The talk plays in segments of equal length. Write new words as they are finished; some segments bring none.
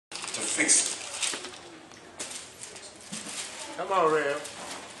fix it. Come on, Rev.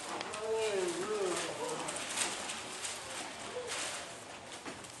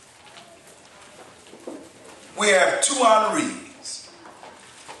 We have two honorees.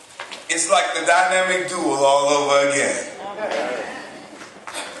 It's like the dynamic duo all over again.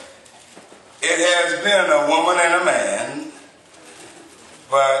 It has been a woman and a man,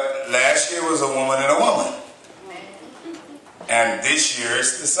 but last year was a woman and a woman. And this year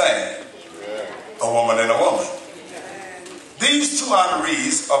it's the same, a woman and a woman. These two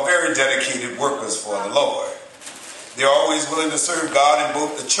honorees are very dedicated workers for the Lord. They're always willing to serve God in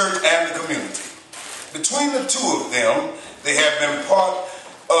both the church and the community. Between the two of them, they have been part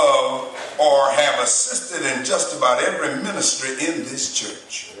of or have assisted in just about every ministry in this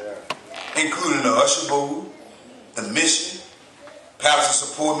church, including the usher board, the mission, pastor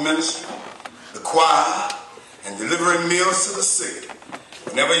support ministry, the choir, and delivering meals to the sick.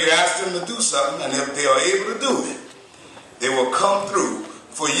 Whenever you ask them to do something, and if they are able to do it, they will come through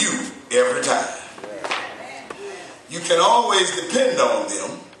for you every time. You can always depend on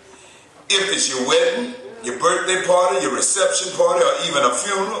them. If it's your wedding, your birthday party, your reception party, or even a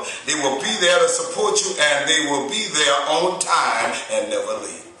funeral, they will be there to support you, and they will be there on time and never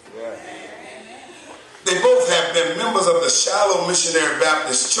leave. They both have been members of the Shiloh Missionary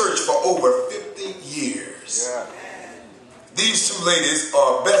Baptist Church for over 50 years. These two ladies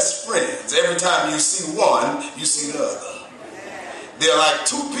are best friends. Every time you see one, you see the other. They're like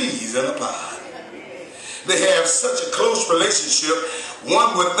two peas in a pod. They have such a close relationship,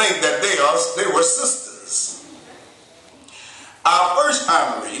 one would think that they were sisters. Our first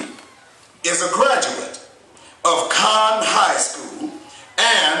honoree is a graduate of Conn High School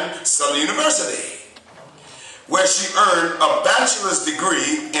and Southern University, where she earned a bachelor's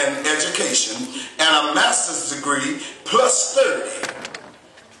degree in education and a master's degree plus 30.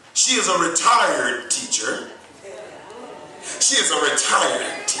 She is a retired teacher. She is a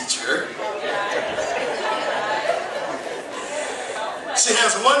retired teacher. She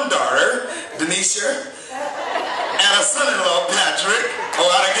has one daughter, Denisha, and a son-in-law, Patrick. Oh,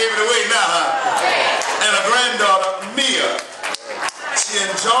 I done gave it away now, huh? And a granddaughter, Mia. She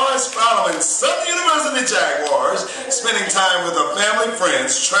enjoys following Southern University Jaguars, spending time with her family,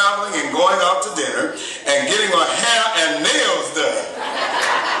 friends, traveling and going out to dinner, and getting her hair and nails done.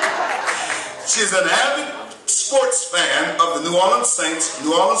 She's an avid sports fan of the New Orleans Saints,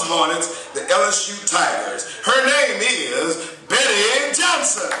 New Orleans Hornets, the LSU Tigers. Her name is Betty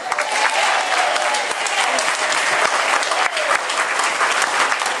Johnson.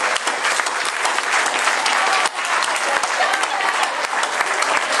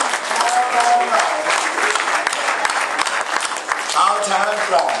 Our time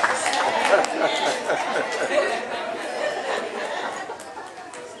flies.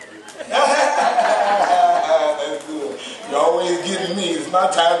 That's good. You're always getting me. It's my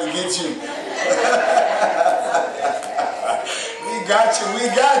time to get you. We got you. We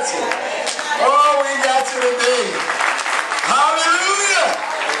got you. Oh, we got you today. Hallelujah.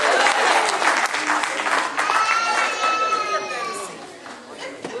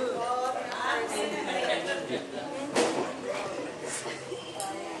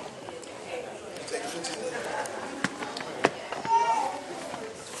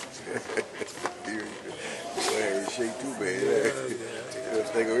 Shake too bad.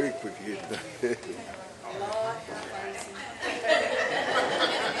 Let's take a very quick hit.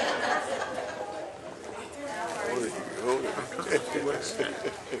 Hold it.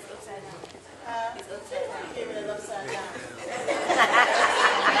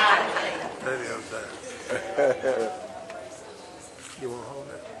 You want to hold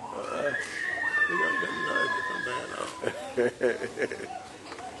it? You got to get some band off.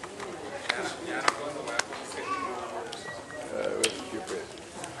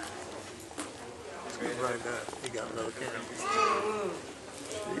 Right there. He got another camera.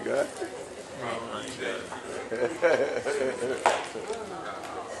 You got it?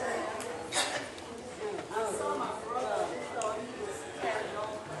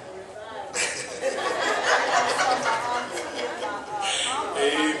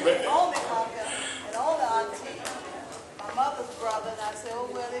 Amen. And all the auntie, my mother's brother, and I said, oh,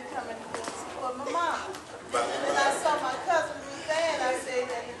 well, they're coming to support my mom. And then I saw my cousin Ruth Ann, I said,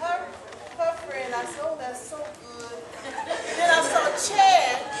 and her friend, I said, oh, that's so good. And then I saw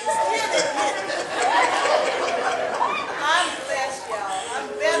Chad, I'm blessed, y'all. I'm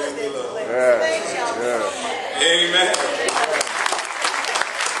better than blessed. Thank y'all so much. Amen.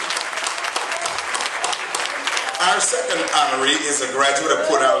 Our second honoree is a graduate of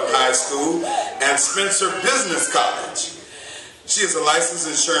Port Allen High School and Spencer Business College. She is a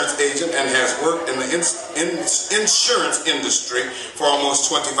licensed insurance agent and has worked in the insurance industry for almost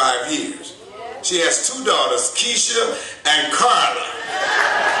 25 years. She has 2 daughters, Keisha and Carla.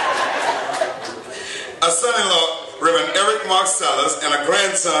 A son-in-law, Reverend Eric Marcellus, and a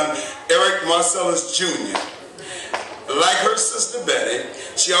grandson, Eric Marcellus Jr. Like her sister Betty,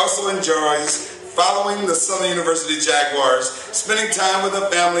 she also enjoys following the Southern University Jaguars, spending time with her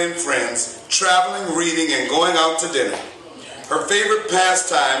family and friends, traveling, reading, and going out to dinner. Her favorite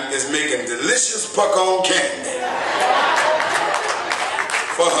pastime is making delicious puck-on candy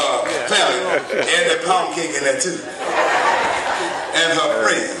for her family, and the pound cake in there too, and her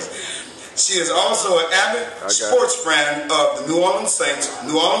friends. She is also an avid sports fan of the New Orleans Saints,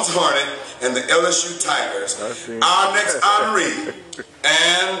 New Orleans Hornet, and the LSU Tigers. Our next honoree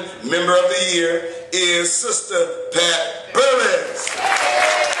and member of the year is Sister Pat Burris.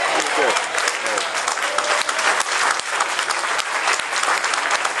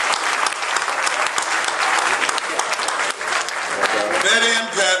 Betty and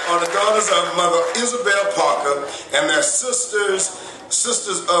Pat are the daughters of Mother Isabel Parker and their sisters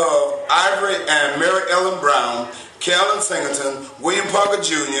of Ivory and Mary Ellen Brown, Carolyn Singleton, William Parker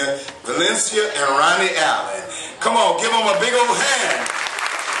Jr., Valencia, and Ronnie Allen. Come on, give them a big old hand.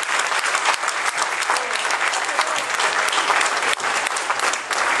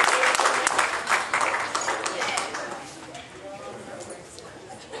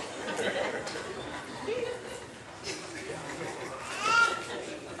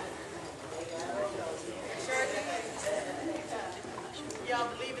 Y'all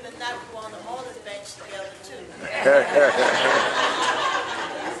believe it or not, we were on the honors bench together too.